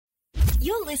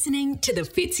You're listening to the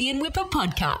Fitzy and Whipper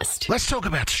podcast. Let's talk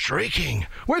about streaking.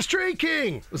 We're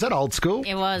streaking. Was that old school?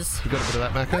 It was. You got a bit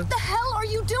of that, Macca? What the hell are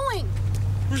you doing?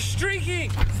 We're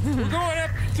streaking. We're going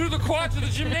up through the quad to the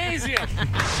gymnasium.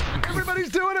 Everybody's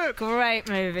doing it. Great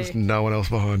movie. There's no one else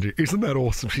behind you. Isn't that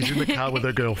awesome? She's in the car with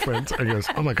her girlfriends and goes,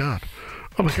 oh my God,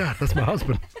 that's my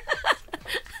husband.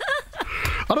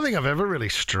 I don't think I've ever really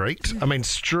streaked. I mean,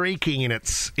 streaking in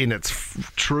its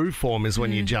true form is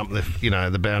when you jump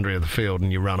the boundary of the field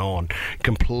and you run on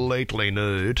completely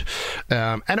nude.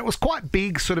 And it was quite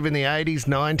big sort of in the 80s,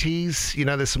 90s. You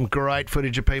know, there's some great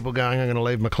footage of people going, I'm going to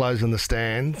leave my clothes in the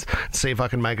stands and see if I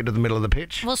can make it to the middle of the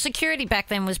pitch. Well, security back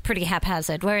then was pretty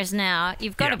haphazard, whereas now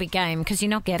you've got to be game because you're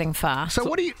not getting far. So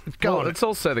what do you... Go on. It's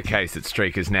also the case that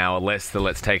streakers now are less the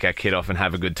let's take our kid off and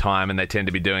have a good time, and they tend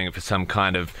to be doing it for some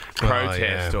kind of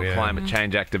protest or climate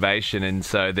change activation, and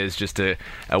so there's just a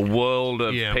world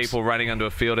of people running onto a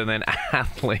field and then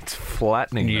athletes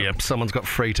flattening them. Yep, someone's got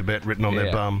free to bet written on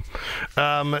their bum.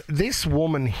 This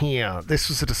woman here, this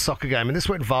was at a soccer game, and this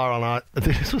went viral.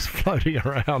 This was floating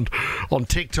around on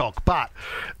TikTok, but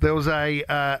there was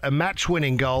a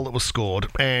match-winning goal that was scored,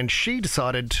 and she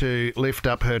decided to lift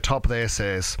up her top of the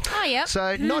SS. Oh, yeah.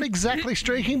 So not exactly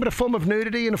streaking, but a form of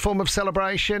nudity and a form of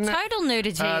celebration. Total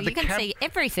nudity. You can see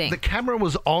everything. The camera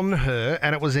was on her,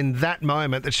 and it was in that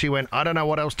moment that she went, I don't know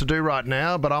what else to do right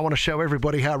now, but I want to show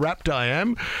everybody how wrapped I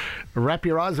am. Wrap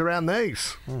your eyes around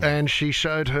these. And she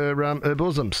showed her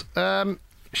bosoms.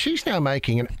 She's now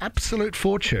making an absolute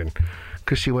fortune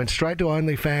because she went straight to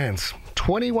OnlyFans.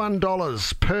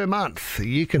 $21 per month.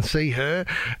 You can see her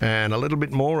and a little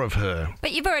bit more of her.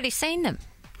 But you've already seen them.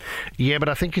 Yeah, but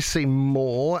I think you see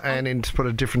more and in sort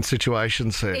of different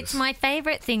situations. It's my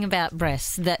favourite thing about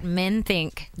breasts that men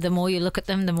think the more you look at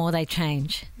them, the more they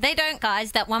change. They don't,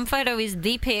 guys. That one photo is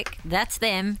the pic. That's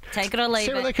them. Take it or leave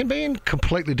Sarah, it. they can be in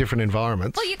completely different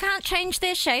environments. Well, you can't change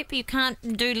their shape. You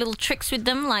can't do little tricks with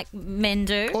them like men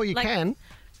do. Or you can.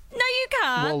 No, you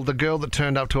can't. Well, the girl that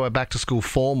turned up to her back-to-school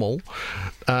formal,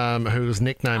 who was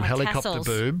nicknamed Helicopter tassels.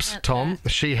 Boobs, That's Tom, right.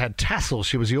 she had tassels.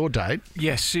 She was your date.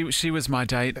 Yes, she was my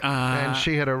date. And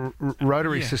she had a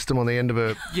rotary system on the end of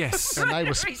her... Yes. And they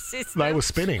were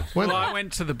spinning, weren't Well, I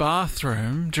went to the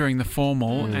bathroom during the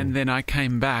formal, and then I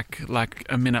came back like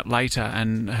a minute later,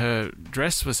 and her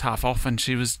dress was half off, and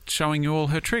she was showing you all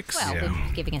her tricks. Well,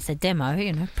 giving us a demo,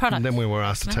 product. And then we were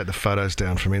asked to take the photos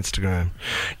down from Instagram.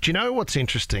 Do you know what's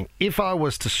interesting? If I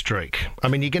was to streak, I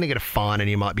mean, you're going to get a fine and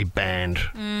you might be banned,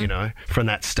 from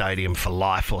that stadium for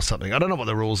life or something. I don't know what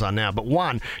the rules are now, but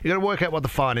one, you got to work out what the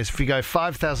fine is. If you go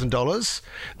 $5,000,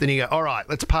 then you go, all right,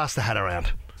 let's pass the hat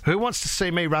around. Who wants to see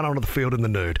me run onto the field in the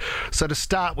nude? So to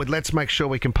start with, let's make sure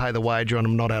we can pay the wager and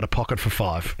I'm not out of pocket for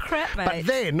 $5. Crap, mate. But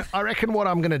then I reckon what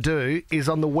I'm going to do is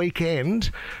on the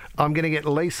weekend, I'm going to get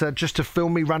Lisa just to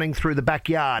film me running through the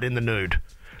backyard in the nude,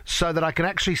 so that I can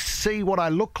actually see what I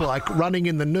look like running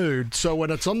in the nude. So when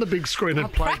it's on the big screen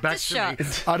and played back practice to me,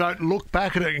 shot. I don't look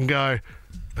back at it and go,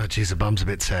 oh, geez, the bum's a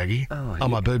bit saggy. Oh,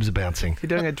 my boobs are bouncing. You're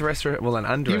doing a dress an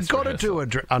undress You've got to do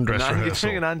an undress No, you're rehearsal.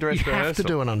 doing an undress you have to rehearsal.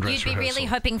 do an undress You'd be rehearsal. really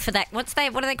hoping for that. What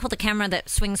do they call the camera that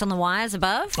swings on the wires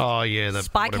above? Oh, yeah.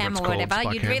 Spy cam or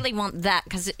whatever. You'd really want that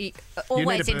because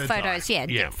always in bird's photos,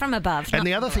 eye. from above. And not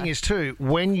the other from thing is, too,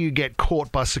 when you get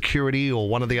caught by security or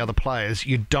one of the other players,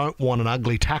 you don't want an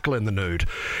ugly tackle in the nude.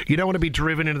 You don't want to be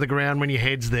driven into the ground when your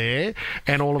head's there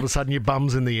and all of a sudden your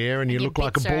bum's in the air and you your look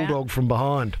like a bits are out. bulldog from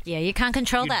behind. Yeah, you can't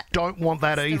control You that. don't want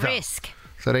that It's either. the risk.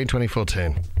 13, 24,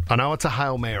 10. I know it's a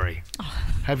Hail Mary.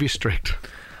 Have you streaked?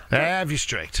 Have you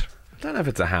streaked? I don't know if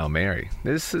it's a Hail Mary.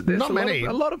 There's Not many.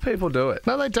 A lot of people do it.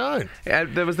 No, they don't.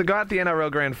 There was the guy at the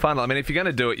NRL Grand Final. I mean, if you're going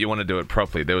to do it, you want to do it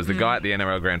properly. There was the guy at the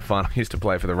NRL Grand Final who used to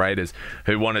play for the Raiders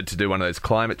who wanted to do one of those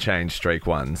climate change streak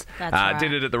ones. That's right.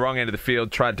 Did it at the wrong end of the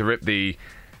field, tried to rip the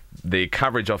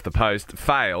coverage off the post,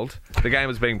 failed. The game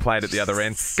was being played at the other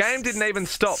end. Game didn't even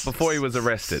stop before he was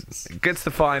arrested. Gets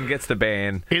the fine, gets the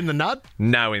ban. In the nud?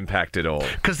 No impact at all.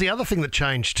 Because the other thing that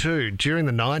changed too, during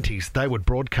the 90s, they would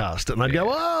broadcast it and they'd go,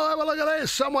 oh, have a look at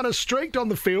this. Someone has streaked on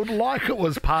the field like it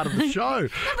was part of the show.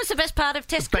 That was the best part of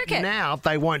Test But cricket. now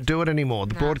they won't do it anymore.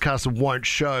 The broadcaster won't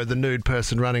show the nude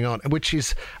person running on, which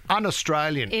is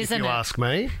un-Australian, Isn't if you it? ask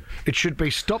me. It should be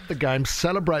stop the game,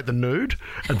 celebrate the nude,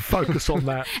 and focus on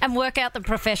that. And work out the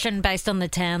profession based on the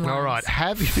tan lines. All right,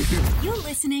 have you... You're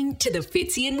listening to the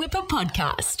Fitzy and Whipper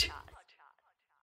podcast.